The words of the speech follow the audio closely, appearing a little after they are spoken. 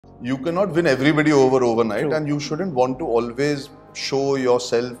you cannot win everybody over overnight. True. And you shouldn't want to always show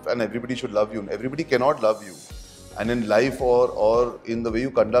yourself and everybody should love you. Everybody cannot love you. And in life or in the way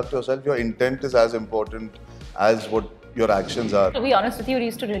you conduct yourself, your intent is as important as what your actions are. To be honest with you, it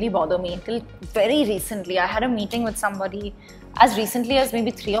used to really bother me until very recently. I had a meeting with somebody as recently as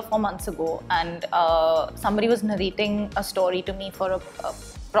maybe 3 or 4 months ago, and somebody was narrating a story to me for a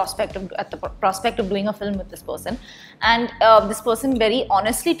prospect of doing a film with this person, and this person very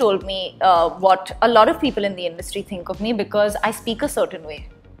honestly told me what a lot of people in the industry think of me because I speak a certain way.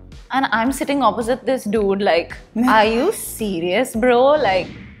 And I'm sitting opposite this dude like, are you serious, bro? Like,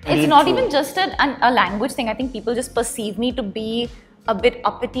 it's not even just a language thing. I think people just perceive me to be a bit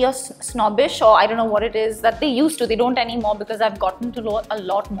uppity or snobbish, or I don't know what it is that they used to. They don't anymore because I've gotten to know a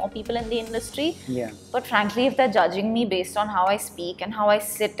lot more people in the industry. Yeah. But frankly, if they're judging me based on how I speak and how I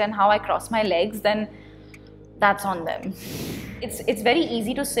sit and how I cross my legs, then that's on them. It's very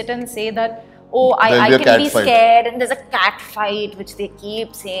easy to sit and say that, oh, I can be scared, and there's a cat fight, which they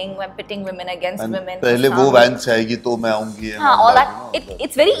keep saying when pitting women against women. पहले वो van से आएगी तो मैं आऊँगी. All that.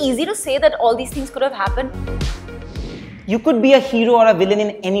 It's very easy to say that all these things could have happened. You could be a hero or a villain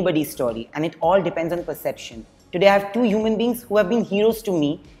in anybody's story, and it all depends on perception. Today I have two human beings who have been heroes to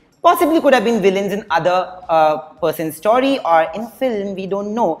me, possibly could have been villains in other person's story or in a film, we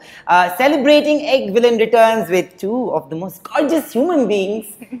don't know. Celebrating Egg Villain returns with two of the most gorgeous human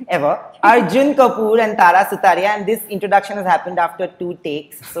beings ever, Arjun Kapoor and Tara Sutaria, and this introduction has happened after 2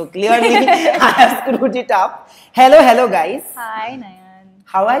 takes, so clearly I have screwed it up. Hello guys. Hi, Nayan.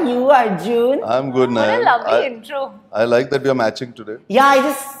 How are you, Arjun? I'm good, Nayan. What a lovely intro. I like that we are matching today. Yeah, I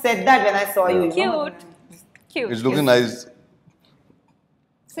just said that when I saw you. Cute. Cute. It's looking nice.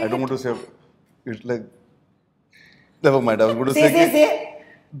 I don't want to say it's like. Never mind. I was going to say.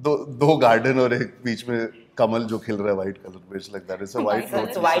 दो garden और एक बीच में कमल जो खिल रहा है white color में. It's like that. It's a white rose.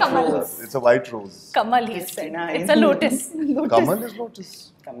 It's a white rose. It's a white rose. Kamal, he said. It's a lotus. Kamal is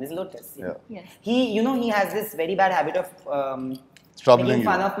lotus. Kamal is lotus. Yeah. Yes. He has this very bad habit of making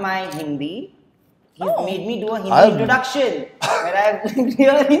fun of my Hindi. He's made me do a Hindi introduction where I've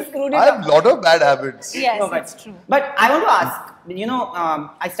really screwed it up. I have a lot of bad habits. Yes, No, that's true. But I want to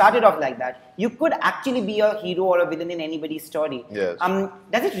ask, I started off like that. You could actually be a hero or a villain in anybody's story. Yes.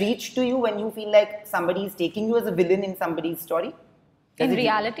 Does it reach to you when you feel like somebody is taking you as a villain in somebody's story? In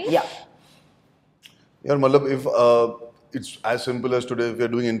reality? Yeah. Yeah, Malab, if it's as simple as today, if you're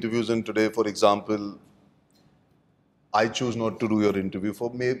doing interviews and today, for example, I choose not to do your interview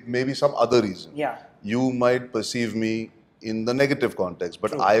for maybe some other reason. Yeah. You might perceive me in the negative context,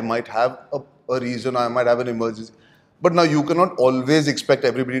 but I might have a reason, I might have an emergency. But now you cannot always expect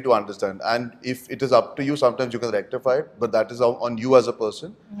everybody to understand. And if it is up to you, sometimes you can rectify it, but that is on you as a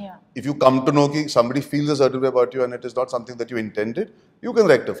person. Yeah. If you come to know that somebody feels a certain way about you and it is not something that you intended, you can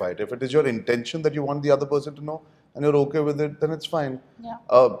rectify it. If it is your intention that you want the other person to know and you're okay with it, then it's fine. Yeah.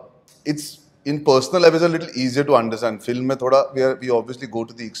 It's in personal life, it's a little easier to understand. Film mein thoda, we obviously go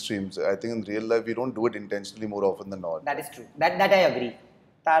to the extremes. I think in real life, we don't do it intentionally more often than not. That is true. That I agree.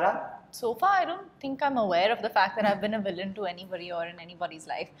 Tara? So far, I don't think I'm aware of the fact that I've been a villain to anybody or in anybody's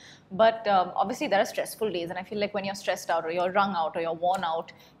life. But obviously, there are stressful days, and I feel like when you're stressed out or you're wrung out or you're worn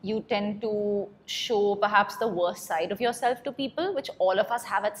out, you tend to show perhaps the worst side of yourself to people, which all of us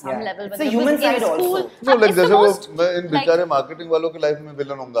have at some level. It's a human side also. So, like, मैं इन बेचारे marketing वालों की life में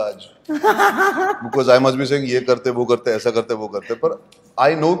villain होऊंगा आज. Because I must be saying ये करते वो करते ऐसा करते वो करते. पर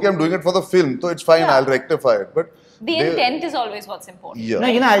I know कि I'm doing it for the film, so it's fine. I'll rectify it. But the intent is always what's important. Yeah.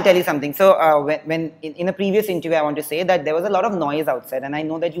 No, I'll tell you something. So when in a previous interview, I want to say that there was a lot of noise outside, and I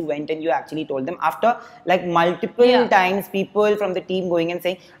know that you went and you actually told them after like multiple times, people from the team going and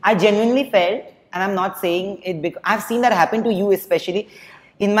saying, I genuinely felt, and I'm not saying it because I've seen that happen to you especially.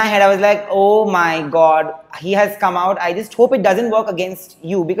 In my head, I was like, oh my God, he has come out. I just hope it doesn't work against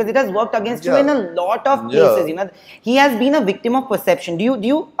you because it has worked against you in a lot of cases. He has been a victim of perception. Do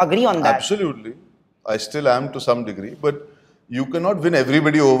you agree on that? Absolutely. I still am to some degree, but you cannot win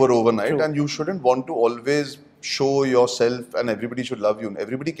everybody over overnight. True. And you shouldn't want to always show yourself and everybody should love you.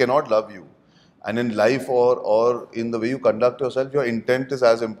 Everybody cannot love you. And in life or in the way you conduct yourself, your intent is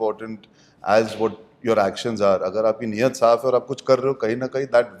as important as what your actions are. अगर आपकी नियत साफ है और आप कुछ कर रहे हो कहीं ना कहीं,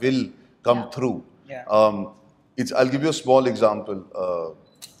 that will come through. Yeah. I'll give you a small example.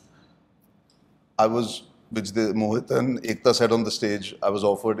 Mohit and Ekta said on the stage, I was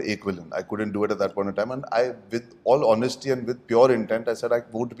offered Ek Villain. I couldn't do it at that point in time. And I, with all honesty and with pure intent, I said I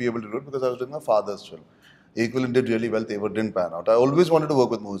won't be able to do it because I was doing my father's film. Ek Villain did really well. Tevar didn't pan out. I always wanted to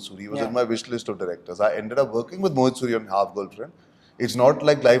work with Mohit Suri. He was in my wish list of directors. I ended up working with Mohit Suri on Half Girlfriend. It's not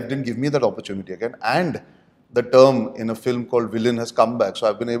like life didn't give me that opportunity again. And the term in a film called villain has come back. So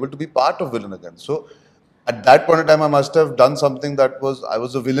I've been able to be part of villain again. So at that point in time, I must have done something that was, I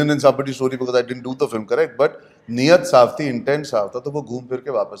was a villain in somebody's story because I didn't do the film, correct? But niyat साफ थी, intent साफ था, तो वो घूम फिर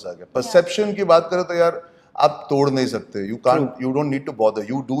के वापस आ गया. Perception की बात करें तो यार आप तोड़ नहीं सकते. You can't, you don't need to bother.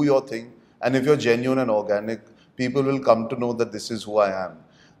 You do your thing, and if you're genuine and organic, people will come to know that this is who I am.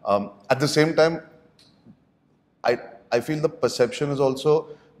 At the same time, I feel the perception is also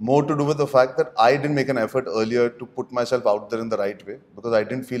more to do with the fact that I didn't make an effort earlier to put myself out there in the right way, because I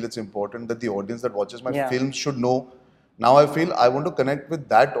didn't feel it's important that the audience that watches my films should know. Now I feel I want to connect with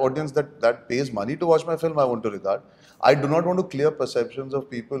that audience that pays money to watch my film. I want to regard. I do not want to clear perceptions of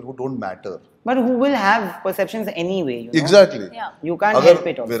people who don't matter. But who will have perceptions anyway? You know? Exactly. Yeah. You can't help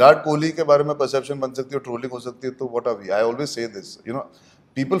it. अगर विराट कोहली के बारे में perception बन सकती है, trolling हो सकती है, तो what are we? I always say this. You know,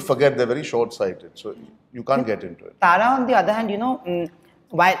 people forget, they're very short-sighted, so you can't get into it. Tara, on the other hand, you know,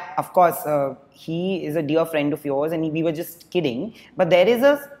 while of course he is a dear friend of yours, and we were just kidding, but there is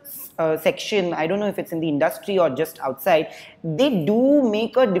a section, I don't know if it's in the industry or just outside, they do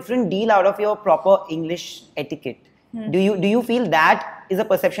make a different deal out of your proper English etiquette. Do you feel that is a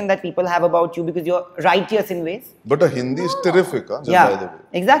perception that people have about you because you're righteous in ways? But a Hindi is terrific, huh? Yeah, by the way.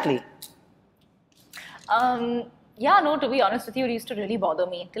 exactly. Yeah, no, to be honest with you, it used to really bother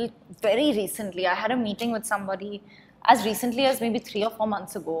me till very recently. I had a meeting with somebody as recently as maybe 3 or 4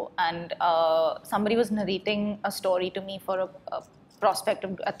 months ago, and somebody was narrating a story to me for a prospect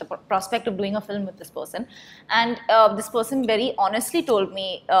of doing a film with this person, and this person very honestly told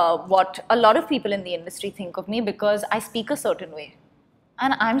me what a lot of people in the industry think of me because I speak a certain way.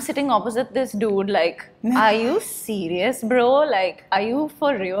 And I'm sitting opposite this dude like, are you serious, bro? Like, are you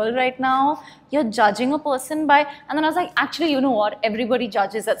for real right now? You're judging a person by... And then I was like, actually, you know what? Everybody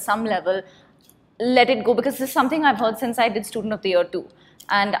judges at some level. Let it go, because this is something I've heard since I did Student of the Year too.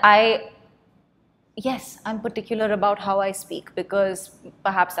 And yes, I'm particular about how I speak because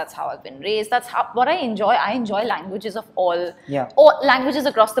perhaps that's how I've been raised. That's what I enjoy. I enjoy languages of all languages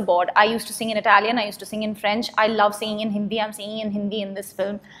across the board. I used to sing in Italian. I used to sing in French. I love singing in Hindi. I'm singing in Hindi in this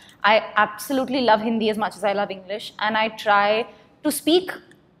film. I absolutely love Hindi as much as I love English. And I try to speak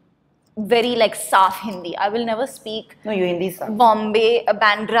very like saaf Hindi. I will never speak Bombay,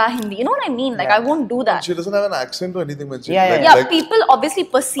 Bandra Hindi. You know what I mean? Like I won't do that. She doesn't have an accent or anything. When she, like, people obviously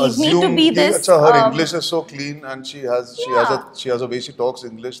perceive me to be this. Her English is so clean, and she has a way she talks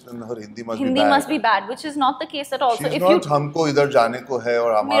English. Then her Hindi must be bad. Which is not the case at all. She's so if not humko idhar jaane ko hai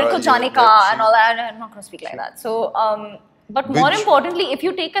or hamara mere ko jaane ka and all that. I'm not going to speak like that. So, but more importantly, if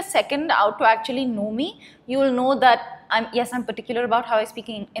you take a second out to actually know me, you will know that I'm particular about how I speak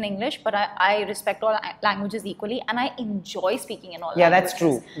in English, but I respect all languages equally, and I enjoy speaking in all languages. Yeah, that's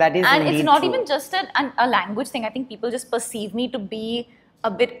true. That is and it's not true. even just a language thing. I think people just perceive me to be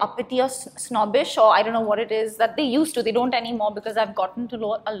a bit uppity or snobbish, or I don't know what it is that they used to. They don't anymore because I've gotten to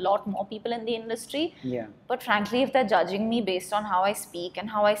know a lot more people in the industry. Yeah. But frankly, if they're judging me based on how I speak and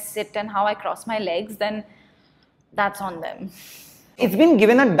how I sit and how I cross my legs, then that's on them. It's been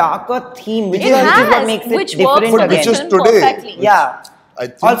given a darker theme, which is what makes it different again. Which is today. Perfectly. Yeah.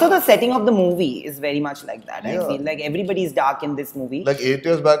 Also, the setting of the movie is very much like that. I feel like everybody is dark in this movie. Like 8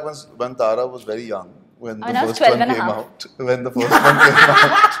 years back when Tara was very young, when the first one came out. When the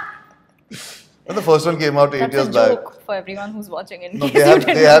first one came out 8 years back. That's a joke for everyone who's watching it. No,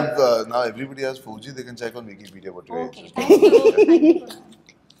 they have now everybody has Fuji. They can check on Wikipedia what your age is. Thank you.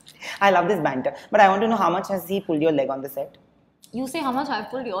 I love this banter. But I want to know, how much has he pulled your leg on the set? You say how much I've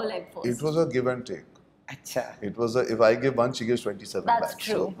pulled your leg first. It was a give and take. Achha. It was if I give one, she gives 27 back. That's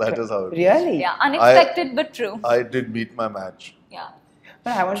true. So that is how it Really? Yeah, unexpected but true. I did beat my match. Yeah.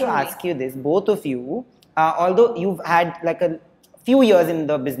 But I want to ask you this, both of you, although you've had like a few years in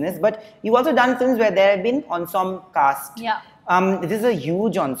the business, but you've also done films where there have been ensemble cast. Yeah. This is a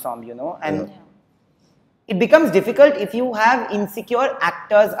huge ensemble, you know, and it becomes difficult if you have insecure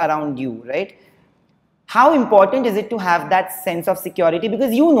actors around you, right? How important is it to have that sense of security?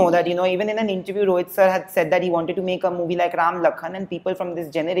 Because you know that, you know, even in an interview, Rohit sir had said that he wanted to make a movie like Ram Lakhan, and people from this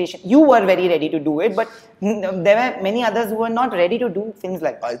generation, you were very ready to do it, but there were many others who were not ready to do things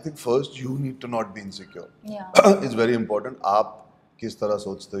like that. I think first you need to not be insecure. Yeah. It's very important. Aap kis tarah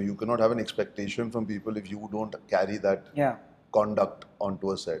sochte ho? You cannot have an expectation from people if you don't carry that conduct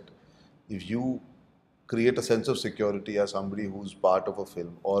onto a set. If you create a sense of security as somebody who's part of a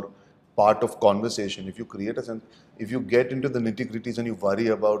film or part of conversation, if you create a sense, if you get into the nitty-gritties and you worry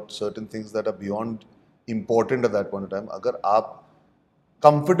about certain things that are beyond important at that point in time, agar aap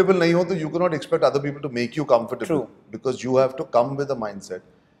comfortable nahi ho, to you cannot expect other people to make you comfortable. True. Because you have to come with a mindset.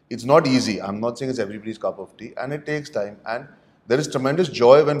 It's not easy. I'm not saying it's everybody's cup of tea, and it takes time. And there is tremendous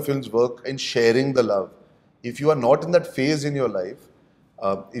joy when films work in sharing the love. if you are not in that phase in your life,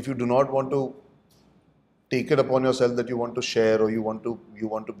 if you do not want to take it upon yourself that you want to share or you want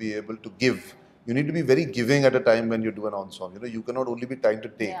to be able to give, you need to be very giving at a time when you do an ensemble. You know, you cannot only be trying to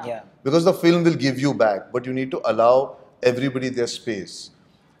take, Yeah. because the film will give you back, but you need to allow everybody their space.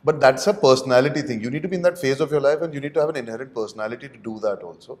 But that's a personality thing. You need to be in that phase of your life, and you need to have an inherent personality to do that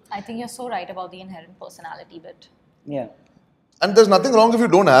also. I think you're so right about the inherent personality bit. Yeah. And there's nothing wrong if you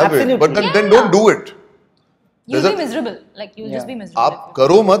don't have Absolutely. it, but then, Yeah. then don't do it. You'll There's be a- miserable. Like you'll just be Yeah. miserable. आप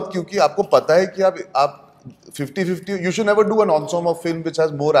करो मत, क्योंकि आपको पता है कि आप 50-50, you should never do an ensemble film which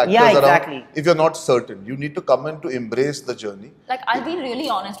has more actors Yeah, around exactly. if you're not certain. You need to come in to embrace the journey. Like, I'll be really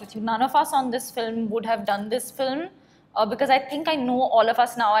honest with you. None of us on this film would have done this film because I think I know all of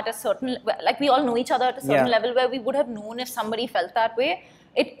us now at a certain, like we all know each other at a certain Yeah. level where we would have known if somebody felt that way.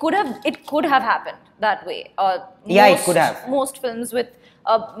 It could have happened that way. Yeah, it could have. Most films with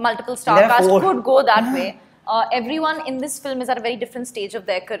multiple star There are cast 4. could go that way. Everyone in this film is at a very different stage of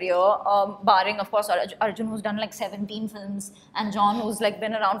their career, barring of course Arjun, who's done like 17 films, and John, who's like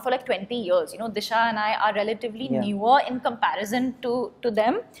been around for like 20 years. You know, Disha and I are relatively Yeah. newer in comparison to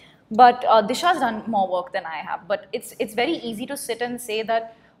them, but Disha's done more work than I have. But it's very easy to sit and say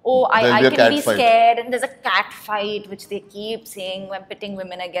that, oh, There'll I be a can cat be fight. scared, and there's a cat fight which they keep saying when pitting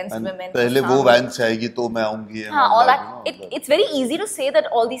women against And women. पहले वो van से आएगी तो मैं आऊंगी. and all that. you know, It's very easy to say that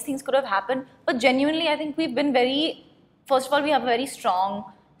all these things could have happened, but genuinely, I think we've been very. First of all, we have a very strong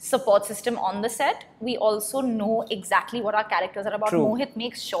support system on the set. We also know exactly what our characters are about. True. Mohit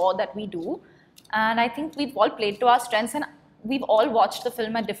makes sure that we do, and I think we've all played to our strengths, and we've all watched the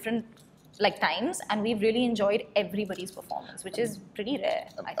film at different times, and we've really enjoyed everybody's performance, which is pretty rare.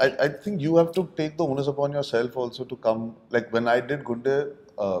 I think you have to take the onus upon yourself also to come. Like when I did Gunde,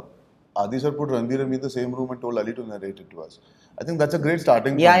 Adi sir put Ranveer and me in the same room and told Ali to narrate it to us. I think that's a great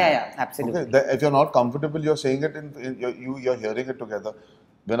starting point. Yeah, absolutely. Okay, if you're not comfortable, you're saying it you're hearing it together.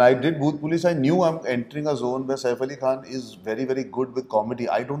 When I did Booth Police, I knew I'm entering a zone where Saif Ali Khan is very, very good with comedy.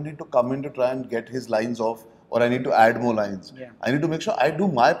 I don't need to come in to try and get his lines off, or I need to add more lines. Yeah. I need to make sure I do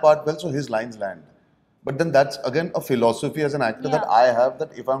my part well so his lines land. But then that's again a philosophy as an actor that I have,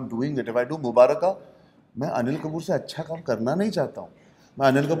 that if I'm doing it, if I do Mubaraka, मैं अनिल कपूर से अच्छा काम करना नहीं चाहता हूँ. मैं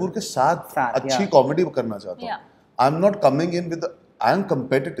अनिल कपूर के साथ अच्छी कॉमेडी करना चाहता हूँ. Yeah. I'm not coming in with I am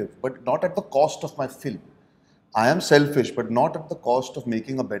competitive, but not at the cost of my film. I am selfish, but not at the cost of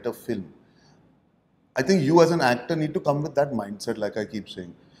making a better film. I think you as an actor need to come with that mindset, like I keep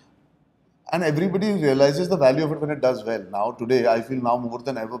saying. And everybody realizes the value of it when it does well. Now, today, I feel now more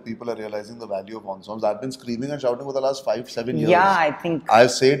than ever, people are realizing the value of ensembles. I've been screaming and shouting for the last 5-7 years. Yeah, I think. I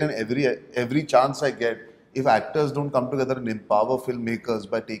say it in every chance I get. If actors don't come together and empower filmmakers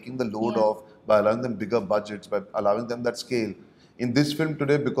by taking the load off, by allowing them bigger budgets, by allowing them that scale. In this film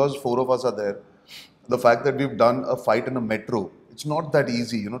today, because 4 of us are there, the fact that we've done a fight in a metro, it's not that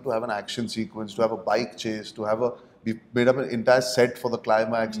easy, you know, to have an action sequence, to have a bike chase, we've made up an entire set for the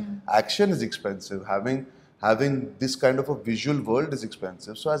climax. Action is expensive. Having this kind of a visual world is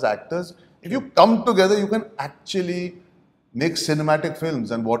expensive. So as actors, if you come together, you can actually make cinematic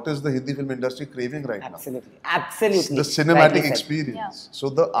films. And what is the Hindi film industry craving right now? Absolutely. The cinematic experience. So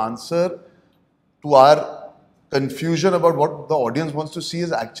the answer to our confusion about what the audience wants to see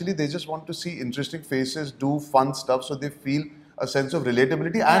is actually they just want to see interesting faces, do fun stuff, so they feel a sense of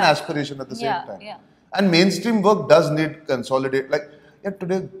relatability and aspiration at the same time. Yeah. And mainstream work does need consolidate.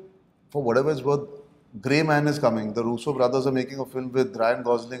 Today, for whatever it's worth, Grey Man is coming. The Russo brothers are making a film with Ryan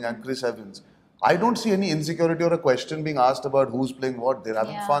Gosling and Chris Evans. I don't see any insecurity or a question being asked about who's playing what. They're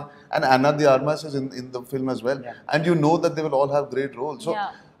having fun. And Anna de Armas is in the film as well. Yeah. And you know that they will all have great roles. So,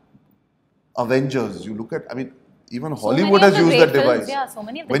 Avengers, you look at, even Hollywood has used that device. Yeah, so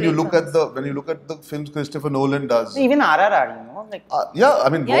many of the when you look at the films Christopher Nolan does. Even RRR, you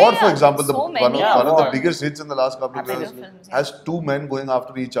know, War, for example, one of the War. biggest hits in the last couple of years, has 2 men going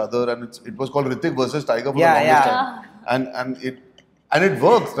after each other, and it was called Hrithik versus Tiger for the longest time, and it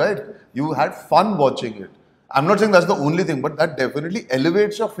works, right? You had fun watching it. I'm not saying that's the only thing, but that definitely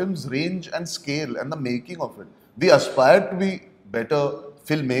elevates your film's range and scale and the making of it. We aspire to be better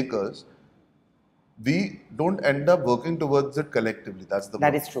filmmakers. We don't end up working towards it collectively.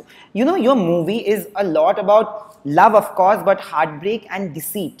 That is true. You know, your movie is a lot about love, of course, but heartbreak and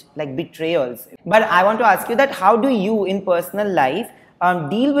deceit, like betrayals. But I want to ask you that how do you, in personal life,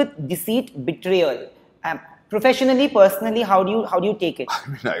 deal with deceit, betrayal? Professionally, personally, how do you take it?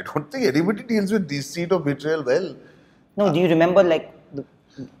 I don't think anybody deals with deceit or betrayal well. No, do you remember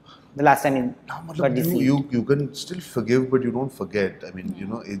the last time you got deceit? You can still forgive, but you don't forget. You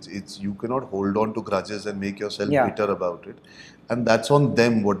know, you cannot hold on to grudges and make yourself bitter about it. And that's on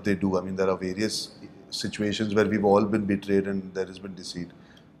them what they do. There are various situations where we've all been betrayed and there has been deceit.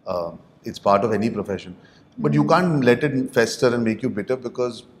 It's part of any profession. But you can't let it fester and make you bitter,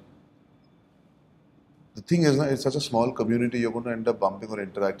 because the thing is, it's such a small community, you're going to end up bumping or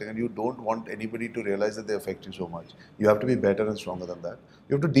interacting, and you don't want anybody to realize that they affect you so much. You have to be better and stronger than that.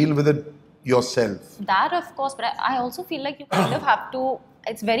 You have to deal with it yourself. That, of course, but I also feel like you kind of have to,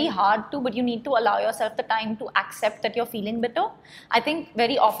 it's very hard to, but you need to allow yourself the time to accept that you're feeling bitter. I think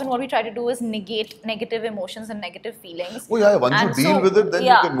very often what we try to do is negate negative emotions and negative feelings. Oh yeah, once you deal with it, then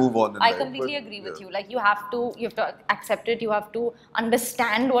you can move on. I completely agree with you. Like you have to accept it, you have to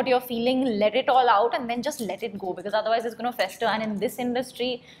understand what you're feeling, let it all out, and then just let it go, because otherwise it's going to fester. And in this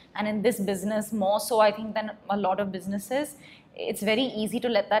industry and in this business, more so I think than a lot of businesses, it's very easy to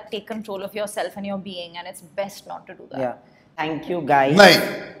let that take control of yourself and your being, and it's best not to do that. Yeah. Thank you, guys.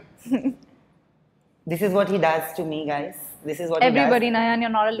 Nahin. This is what he does to me, guys. This is what Everybody, he does. Nayan, you're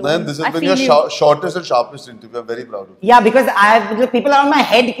not alone. Nahin, this has been your shortest and sharpest interview. I'm very proud of you. Yeah, because people are on my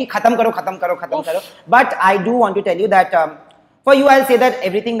head ki khatam karo. But I do want to tell you that for you, I'll say that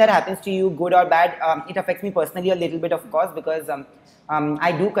everything that happens to you, good or bad, it affects me personally a little bit, of course, because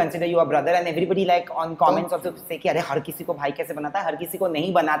I do consider you a brother, and everybody like on comments also say कि अरे हर किसी को भाई कैसे बनाता है, हर किसी को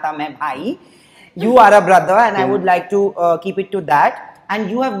नहीं बनाता मैं भाई. You are a brother, and I would like to keep it to that. And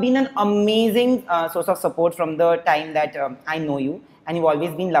you have been an amazing source of support from the time that I know you, and you've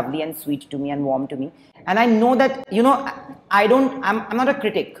always been lovely and sweet to me and warm to me. And I know that, you know, I'm not a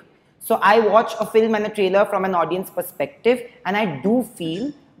critic. So I watch a film and a trailer from an audience perspective, and I do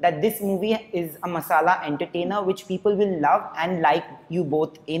feel that this movie is a masala entertainer which people will love and like you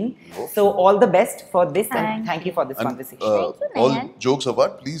both in. So all the best for this, and thank you for this conversation. Thank you, All Nayan. jokes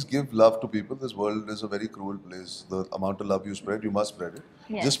apart, please give love to people. This world is a very cruel place. The amount of love you spread, you must spread it.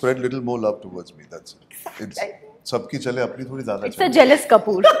 Yes. Just spread little more love towards me. That's it. It's सबकी चले अपनी थोड़ी ज़्यादा It's a jealous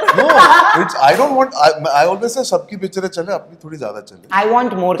Kapoor. No, I don't want. I always say सबकी पिक्चरें चले अपनी थोड़ी ज़्यादा चले. I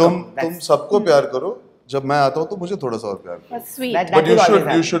want more. तुम सबको प्यार करो. जब मैं आता हूँ तो मुझे थोड़ा सा और प्यार करो. That's sweet.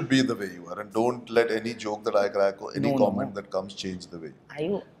 But you should be the way you are, and don't let any joke that I crack or any comment that comes change the way. Are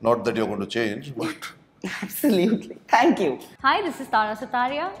you? Not that you're going to change, but. Absolutely. Thank you. Hi, this is Tara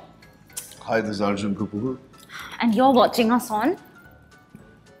Sutaria. Hi, this is Arjun Kapoor. And you're watching us on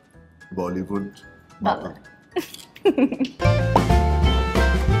Bollywood Bubble. Bubble.